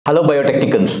Hello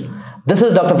Biotechnicans. This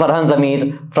is Dr. Farhan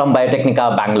Zamir from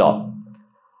Biotechnica, Bangalore.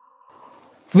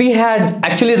 We had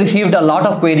actually received a lot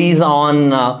of queries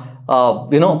on,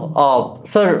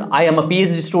 sir, I am a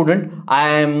PhD student, I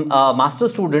am a master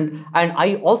student, and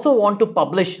I also want to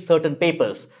publish certain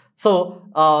papers. So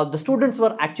the students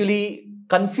were actually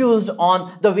confused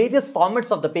on the various formats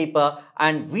of the paper,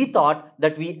 and we thought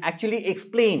that we actually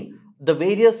explain the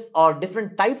various or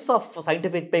different types of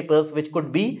scientific papers which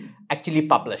could be actually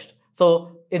published.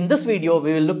 So in this video,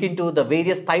 we will look into the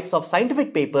various types of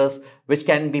scientific papers which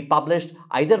can be published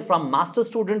either from master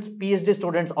students, PhD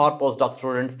students or postdoc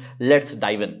students. Let's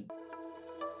dive in.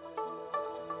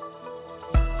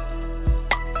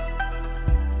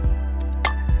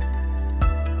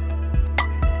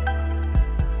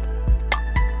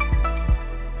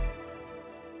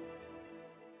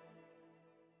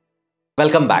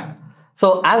 Welcome back.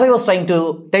 So as I was trying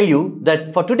to tell you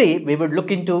that for today, we would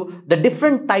look into the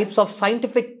different types of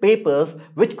scientific papers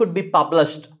which could be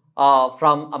published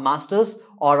from a master's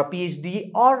or a PhD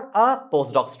or a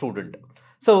postdoc student.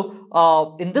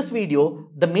 So in this video,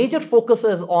 the major focus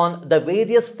is on the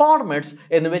various formats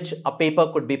in which a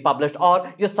paper could be published, or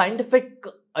your scientific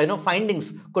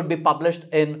findings could be published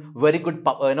in very good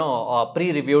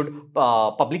pre-reviewed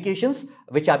publications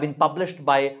which have been published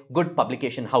by good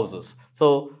publication houses.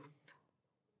 So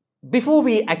before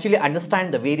we actually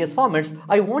understand the various formats,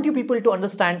 I want you people to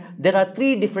understand there are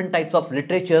three different types of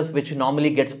literatures which normally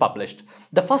gets published.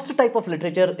 The first type of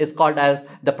literature is called as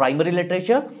the primary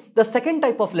literature. The second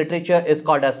type of literature is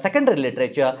called as secondary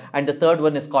literature, and the third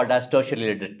one is called as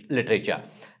tertiary literature.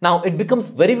 Now it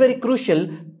becomes very, very crucial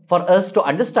for us to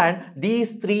understand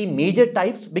these three major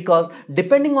types, because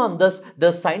depending on this,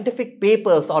 the scientific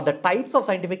papers or the types of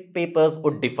scientific papers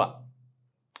would differ.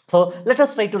 So let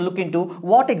us try to look into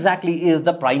what exactly is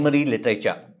the primary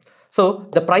literature. So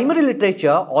the primary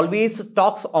literature always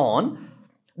talks on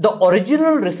the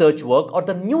original research work or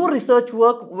the new research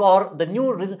work or the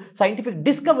new scientific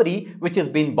discovery which has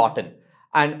been brought in.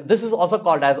 And this is also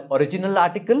called as original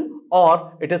article,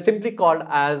 or it is simply called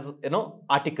as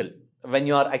article. When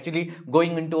you are actually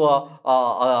going into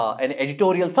an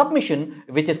editorial submission,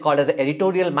 which is called as an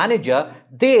editorial manager,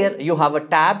 there you have a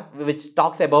tab which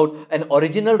talks about an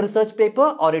original research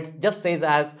paper, or it just says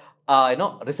as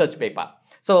research paper.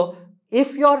 So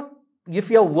if your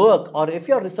work or if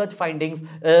your research findings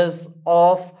is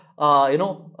of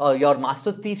your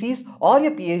master's thesis or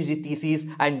your PhD thesis,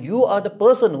 and you are the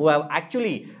person who have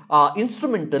actually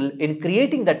instrumental in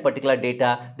creating that particular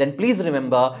data, then please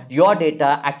remember your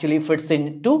data actually fits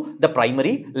into the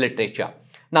primary literature.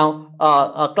 Now,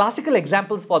 classical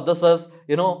examples for this is,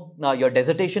 your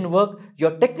dissertation work,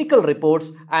 your technical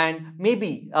reports, and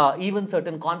maybe even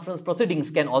certain conference proceedings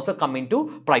can also come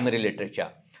into primary literature.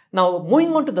 Now,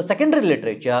 moving on to the secondary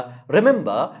literature,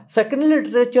 remember, secondary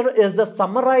literature is the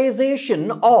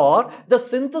summarization or the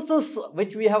synthesis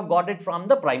which we have got it from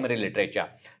the primary literature.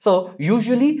 So,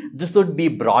 usually this would be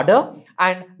broader,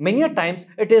 and many a times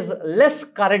it is less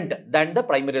current than the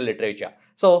primary literature.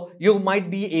 So, you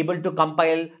might be able to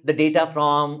compile the data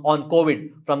on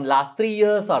COVID from last 3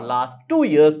 years or last 2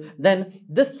 years, then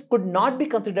this could not be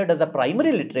considered as a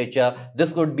primary literature.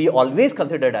 This could be always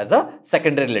considered as a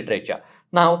secondary literature.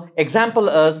 Now, example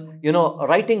is,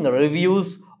 writing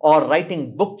reviews or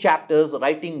writing book chapters,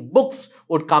 writing books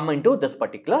would come into this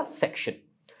particular section.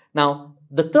 Now,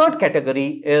 the third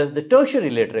category is the tertiary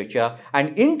literature,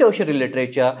 and in tertiary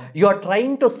literature, you are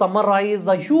trying to summarize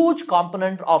a huge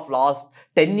component of last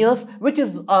 10 years, which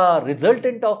is a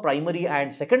resultant of primary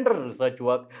and secondary research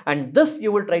work, and this you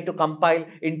will try to compile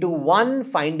into one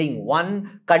finding,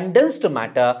 one condensed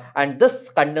matter, and this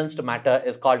condensed matter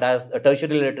is called as a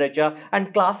tertiary literature.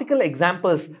 And classical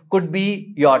examples could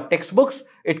be your textbooks,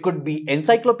 it could be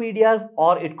encyclopedias,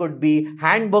 or it could be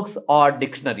handbooks or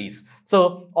dictionaries.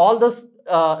 So all this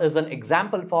is an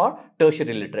example for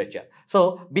tertiary literature.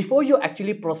 So before you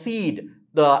actually proceed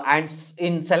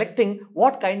in selecting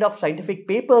what kind of scientific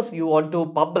papers you want to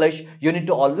publish, you need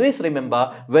to always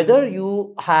remember whether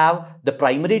you have the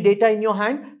primary data in your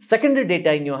hand, secondary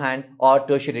data in your hand, or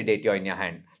tertiary data in your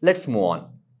hand. Let's move on.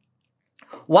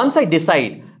 Once I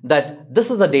decide that this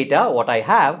is the data what I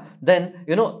have, then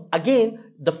again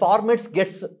the formats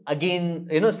gets again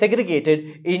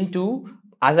segregated into,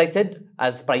 as I said,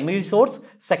 as primary source,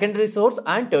 secondary source,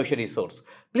 and tertiary source.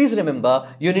 Please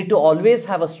remember, you need to always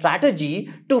have a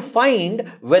strategy to find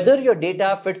whether your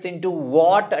data fits into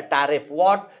what tariff,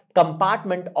 what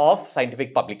compartment of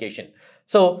scientific publication.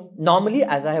 So normally,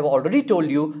 as I have already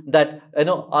told you, that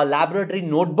a laboratory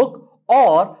notebook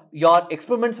or your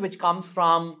experiments which comes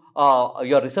from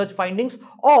your research findings,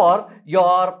 or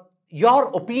your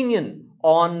your opinion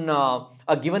on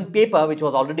a given paper which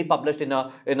was already published in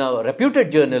a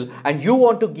reputed journal, and you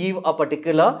want to give a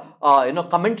particular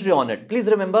commentary on it. Please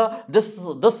remember, this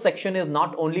section is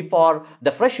not only for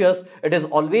the freshers, it is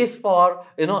always for,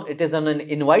 it is in an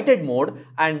invited mode,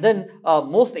 and then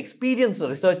most experienced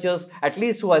researchers, at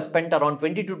least who have spent around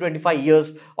 20 to 25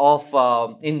 years of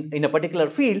in a particular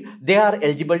field, they are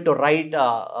eligible to write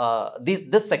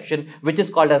this section, which is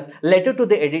called as letter to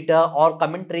the editor or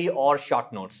commentary or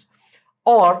short notes.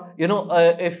 Or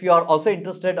if you are also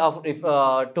interested of if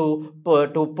to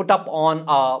put up on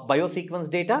biosequence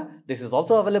data, this is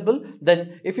also available.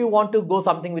 Then if you want to go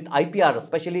something with IPR,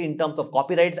 especially in terms of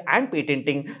copyrights and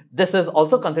patenting, this is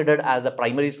also considered as a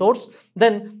primary source.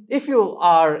 Then if you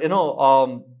are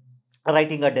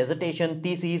writing a dissertation,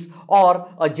 thesis, or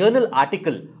a journal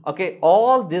article, okay,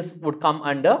 all this would come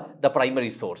under the primary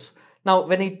source. Now,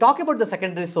 when I talk about the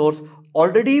secondary source,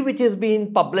 already which is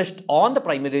being published on the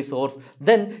primary source,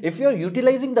 then if you are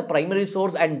utilizing the primary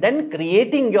source and then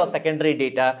creating your secondary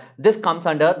data, this comes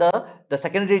under the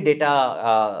secondary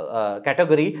data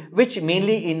category, which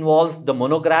mainly involves the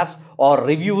monographs or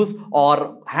reviews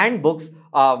or handbooks,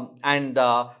 and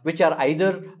which are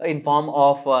either in form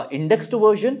of indexed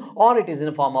version, or it is in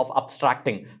a form of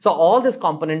abstracting. So all these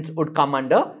components would come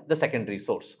under the secondary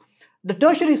source. The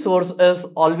tertiary source is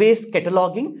always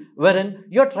cataloging, wherein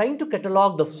you are trying to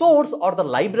catalog the source or the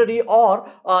library or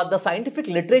the scientific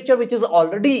literature which is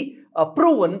already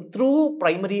proven through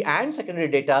primary and secondary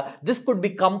data. This could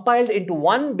be compiled into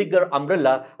one bigger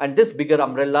umbrella, and this bigger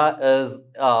umbrella is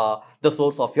the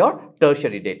source of your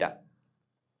tertiary data.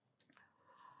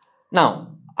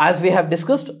 Now, as we have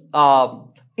discussed,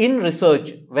 in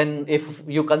research, if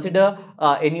you consider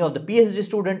any of the PhD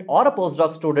student or a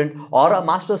postdoc student or a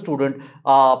master student,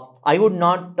 I would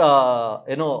not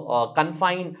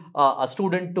confine a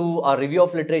student to a review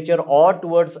of literature or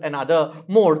towards another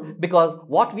mode, because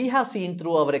what we have seen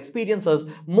through our experiences,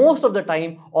 most of the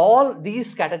time all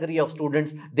these category of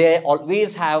students, they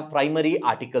always have primary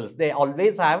articles, they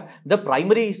always have the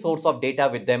primary source of data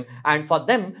with them, and for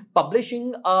them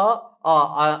publishing a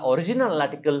original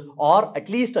article or at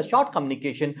least a short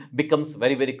communication becomes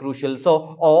very, very crucial.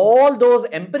 So all those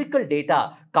empirical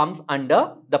data comes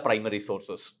under the primary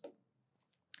sources.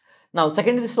 Now,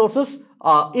 secondary sources,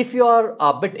 if you are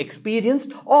a bit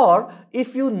experienced, or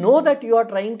if you know that you are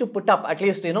trying to put up, at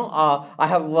least, I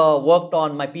have worked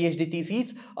on my PhD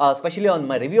thesis, especially on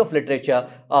my review of literature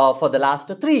for the last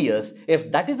 3 years.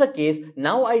 If that is the case,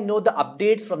 now I know the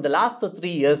updates from the last 3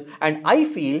 years, and I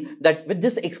feel that with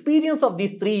this experience of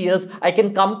these 3 years, I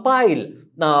can compile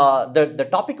the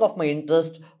topic of my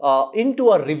interest into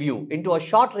a review, into a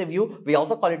short review. We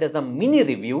also call it as a mini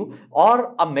review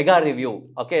or a mega review,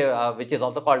 okay, which is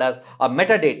also called as a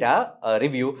metadata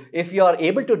review. If you are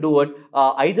able to do it,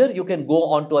 either you can go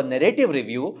on to a narrative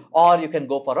review or you can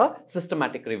go for a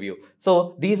systematic review.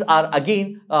 So these are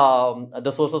again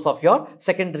the sources of your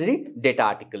secondary data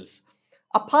articles.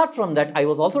 Apart from that, I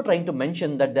was also trying to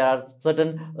mention that there are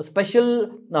certain special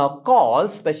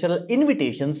calls, special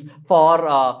invitations for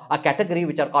a category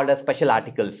which are called as special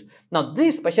articles. Now,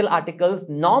 these special articles,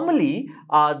 normally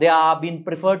they are being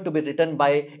preferred to be written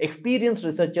by experienced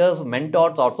researchers,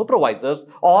 mentors or supervisors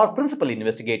or principal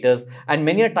investigators, and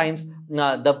many a times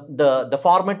the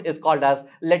format is called as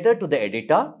letter to the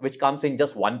editor, which comes in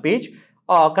just 1 page.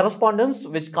 Correspondence,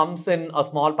 which comes in a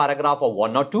small paragraph of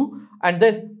 1 or 2, and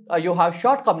then you have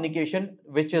short communication,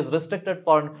 which is restricted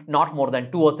for not more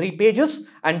than 2 or 3 pages,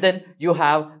 and then you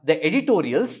have the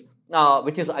editorials,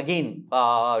 which is again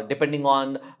depending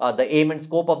on the aim and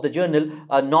scope of the journal.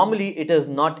 Normally it is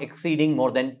not exceeding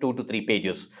more than 2 to 3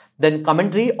 pages. Then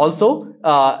commentary also,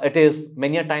 it is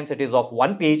many a times it is of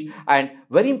 1 page, and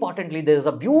very importantly there is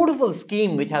a beautiful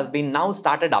scheme which has been now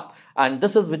started up, and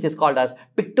this is which is called as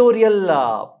pictorial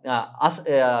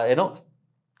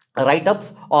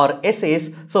write-ups or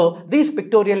essays. So these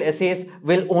pictorial essays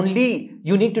will only,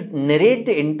 you need to narrate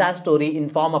the entire story in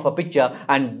form of a picture,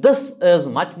 and this is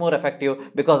much more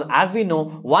effective because, as we know,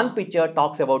 one picture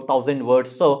talks about 1,000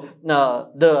 words. So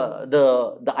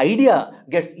the idea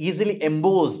gets easily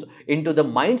embossed into the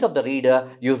minds of the reader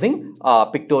using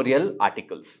pictorial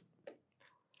articles.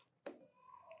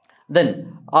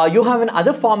 Then you have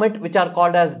another format which are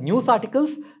called as news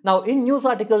articles. Now, in news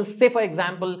articles, say for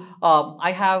example,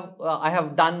 I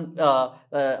have done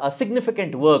a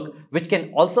significant work which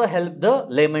can also help the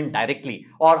layman directly,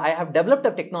 or I have developed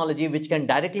a technology which can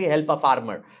directly help a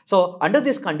farmer. So under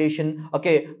this condition,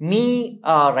 okay, me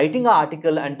writing an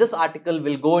article, and this article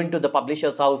will go into the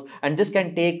publisher's house, and this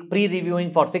can take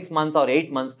pre-reviewing for 6 months or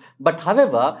 8 months. But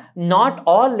however, not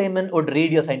all laymen would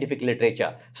read your scientific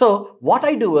literature. So what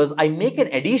I do is I make an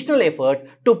additional effort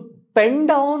to pen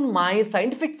down my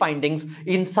scientific findings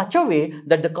in such a way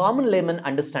that the common layman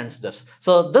understands this.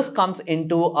 So this comes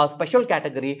into a special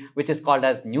category which is called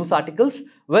as news articles,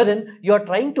 wherein you are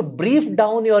trying to brief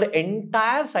down your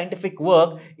entire scientific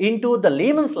work into the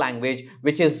layman's language,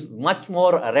 which is much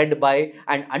more read by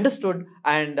and understood,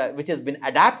 and which has been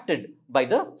adapted by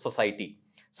the society.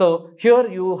 So here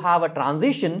you have a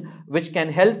transition which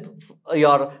can help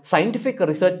your scientific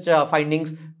research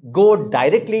findings go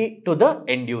directly to the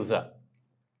end user.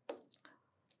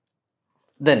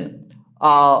 Then,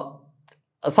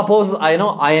 suppose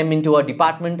I am into a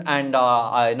department, and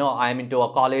I am into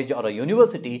a college or a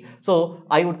university. So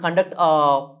I would conduct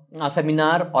a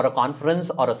seminar or a conference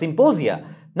or a symposia.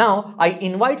 Now I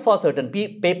invite for certain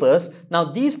papers. Now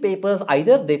these papers,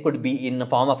 either they could be in the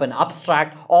form of an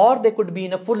abstract, or they could be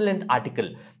in a full-length article.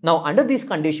 Now under these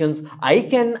conditions, I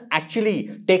can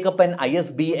actually take up an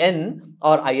ISBN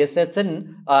or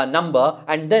ISSN number,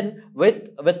 and then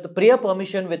with prior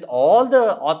permission with all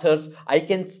the authors, I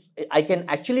can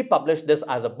actually publish this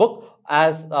as a book,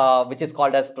 as which is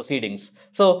called as Proceedings.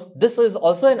 So this is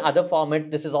also in other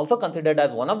format. This is also considered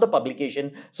as one of the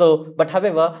publication. So, but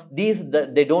however, they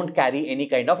don't carry any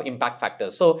kind of impact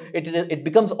factors. So it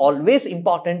becomes always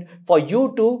important for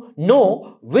you to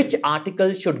know which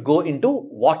article should go into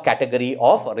what category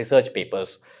of research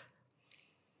papers.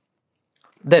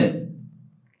 Then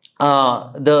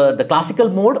the classical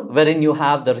mode, wherein you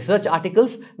have the research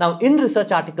articles. Now in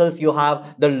research articles, you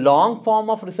have the long form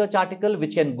of research article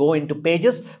which can go into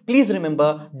pages. Please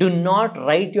remember, do not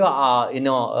write your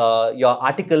your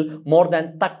article more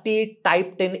than 30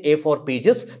 typed in A4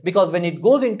 pages, because when it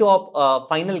goes into a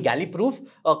final galley proof,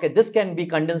 okay, this can be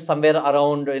condensed somewhere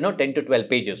around 10 to 12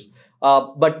 pages.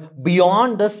 But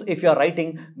beyond this, if you are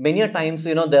writing, many a times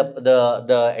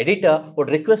the editor would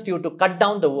request you to cut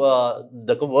down the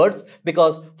words,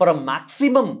 because for a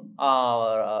maximum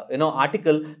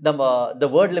article, the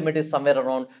word limit is somewhere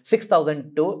around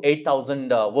 6,000 to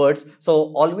 8,000 words.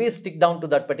 So always stick down to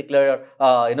that particular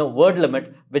word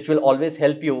limit, which will always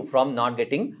help you from not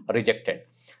getting rejected.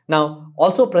 Now,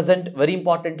 also present, very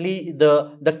importantly,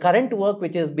 the current work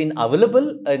which has been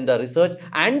available in the research,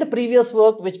 and the previous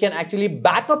work which can actually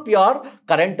back up your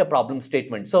current problem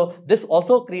statement. So this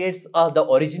also creates the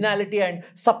originality and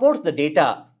supports the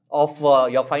data of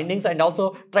your findings, and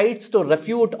also tries to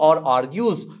refute or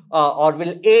argues or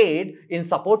will aid in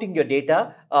supporting your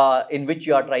data in which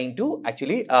you are trying to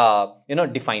actually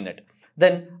define it.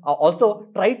 Then also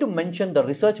try to mention the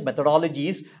research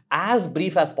methodologies as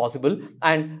brief as possible,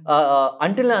 and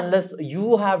until and unless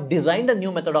you have designed a new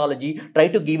methodology, try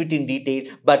to give it in detail.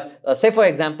 But say for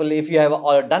example, if you have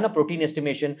done a protein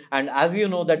estimation, and as you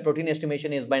know that protein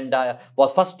estimation is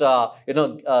was first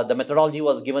the methodology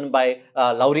was given by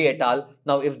Lowry et al.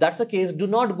 Now if that's the case, do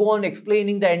not go on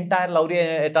explaining the entire Lowry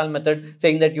et al. Method,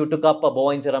 saying that you took up a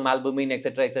bovine serum albumin,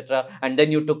 etc., and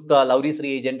then you took Lowry's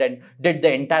reagent and did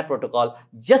the entire protocol.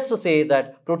 Just to say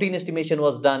that protein estimation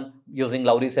was done using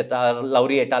Lowry et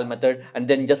al. Method, and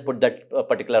then just put that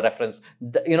particular reference.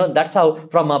 That's how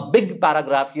from a big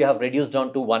paragraph you have reduced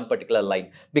down to one particular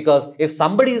line. Because if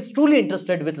somebody is truly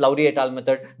interested with Lowry et al.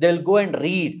 Method, they'll go and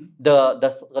read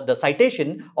the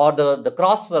citation or the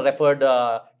cross-referred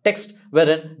text,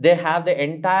 wherein they have the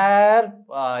entire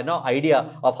idea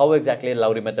of how exactly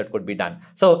Lowry method could be done.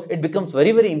 So it becomes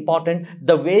very, very important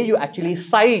the way you actually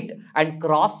cite and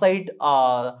cross-cite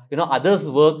others'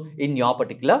 work in your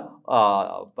particular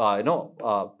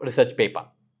research paper.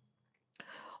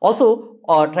 Also,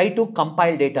 try to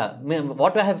compile data.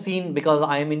 What I have seen, because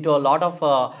I am into a lot of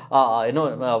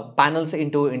panels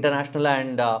into international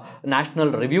and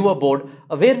national reviewer board,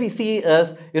 where we see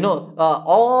is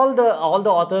all the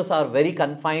authors are very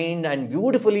confined and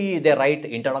beautifully they write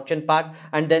introduction part,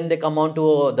 and then they come on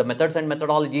to the methods and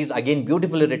methodologies, again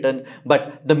beautifully written.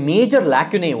 But the major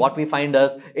lacunae what we find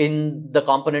is in the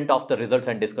component of the results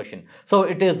and discussion. So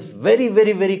it is very,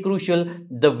 very, very crucial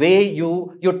the way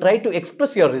you try to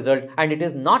express your particular result, and it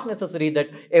is not necessary that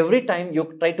every time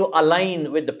you try to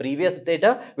align with the previous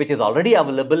data which is already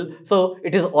available. So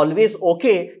it is always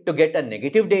okay to get a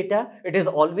negative data. It is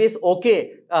always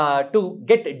okay to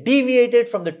get deviated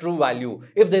from the true value.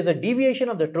 If there is a deviation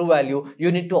of the true value,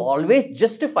 you need to always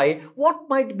justify what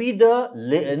might be the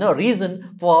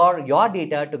reason for your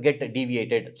data to get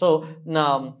deviated. So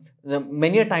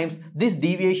many a times these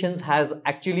deviations has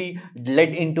actually led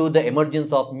into the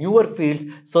emergence of newer fields,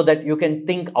 so that you can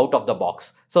think out of the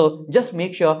box. So just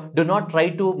make sure, do not try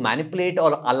to manipulate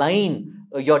or align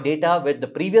your data with the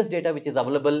previous data which is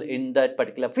available in that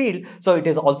particular field. So it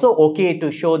is also okay to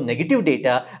show negative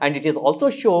data, and it is also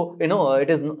show, it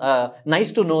is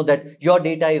nice to know that your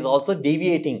data is also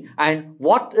deviating, and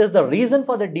what is the reason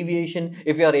for the deviation.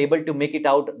 If you are able to make it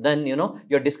out, then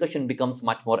your discussion becomes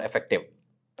much more effective.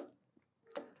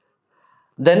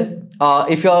 Then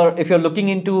if you're looking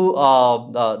into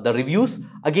the reviews,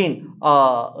 again,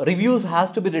 reviews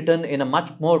has to be written in a much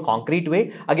more concrete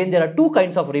way. Again, there are two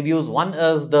kinds of reviews. One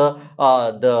is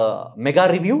the mega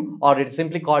review, or it's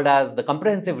simply called as the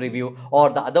comprehensive review, or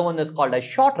the other one is called as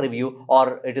short review,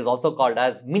 or it is also called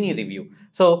as mini review.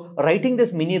 So writing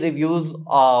this mini reviews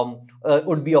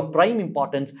would be of prime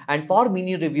importance, and for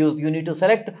mini reviews you need to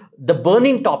select the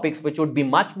burning topics which would be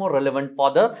much more relevant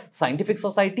for the scientific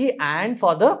society and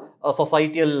for the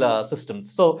societal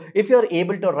systems. So if you are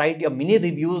able to write your mini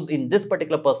reviews in this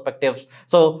particular perspectives,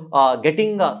 so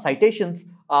getting citations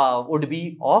would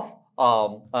be of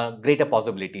greater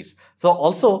possibilities. So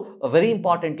also very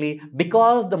importantly,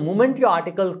 because the moment your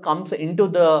article comes into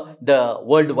the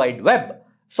World Wide Web,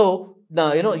 so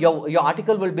your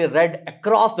article will be read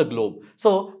across the globe.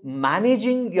 So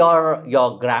managing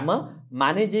your grammar,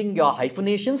 managing your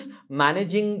hyphenations,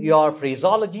 managing your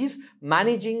phraseologies,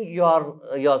 managing your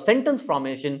sentence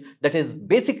formation, that is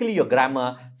basically your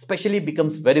grammar, especially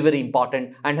becomes very, very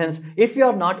important. And hence, if you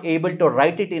are not able to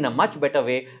write it in a much better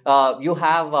way, you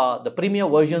have the premier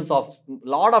versions of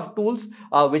lot of tools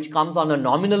which comes on a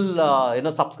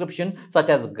nominal subscription, such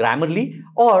as Grammarly,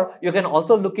 or you can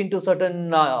also look into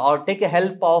certain or take a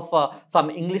help of some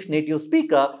English native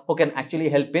speaker who can actually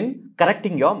help in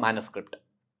correcting your manuscript.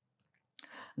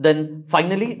 Then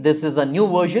finally, this is a new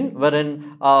version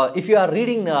wherein if you are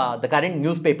reading the current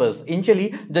newspapers,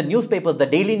 initially the newspapers, the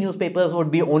daily newspapers would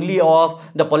be only of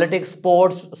the politics,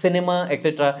 sports, cinema,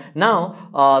 etc.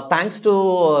 Now, thanks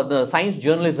to the science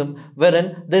journalism,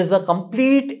 wherein there is a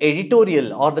complete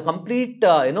editorial or the complete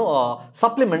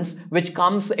supplements which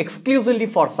comes exclusively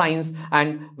for science,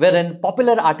 and wherein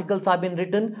popular articles have been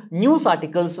written, news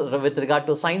articles with regard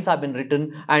to science have been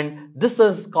written, and this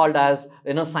is called as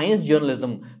science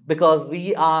journalism. Because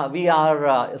we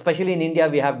are especially in India,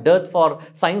 we have dearth for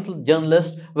science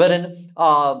journalists, wherein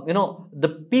the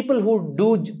people who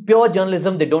do pure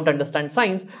journalism, they don't understand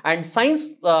science, and science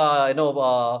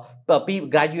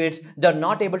graduates, they're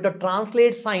not able to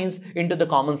translate science into the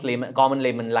common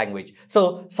layman language.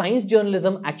 So science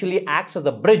journalism actually acts as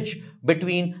a bridge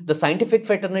between the scientific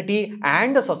fraternity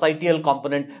and the societal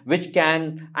component, which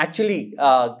can actually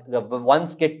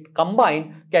once get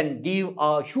combined, can give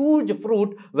a huge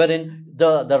fruit, wherein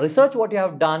the research what you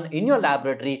have done in your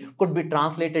laboratory could be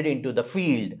translated into the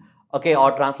field, okay,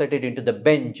 or translated into the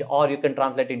bench, or you can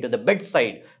translate into the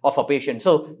bedside of a patient.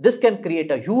 So this can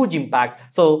create a huge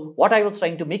impact. So what I was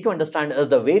trying to make you understand is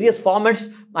the various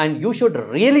formats, and you should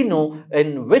really know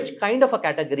in which kind of a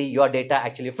category your data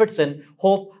actually fits in.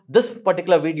 Hope this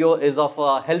particular video is of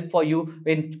help for you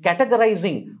in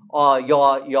categorizing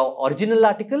your original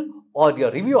article, or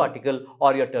your review article,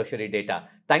 or your tertiary data.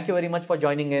 Thank you very much for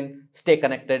joining in. Stay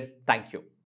connected. Thank you.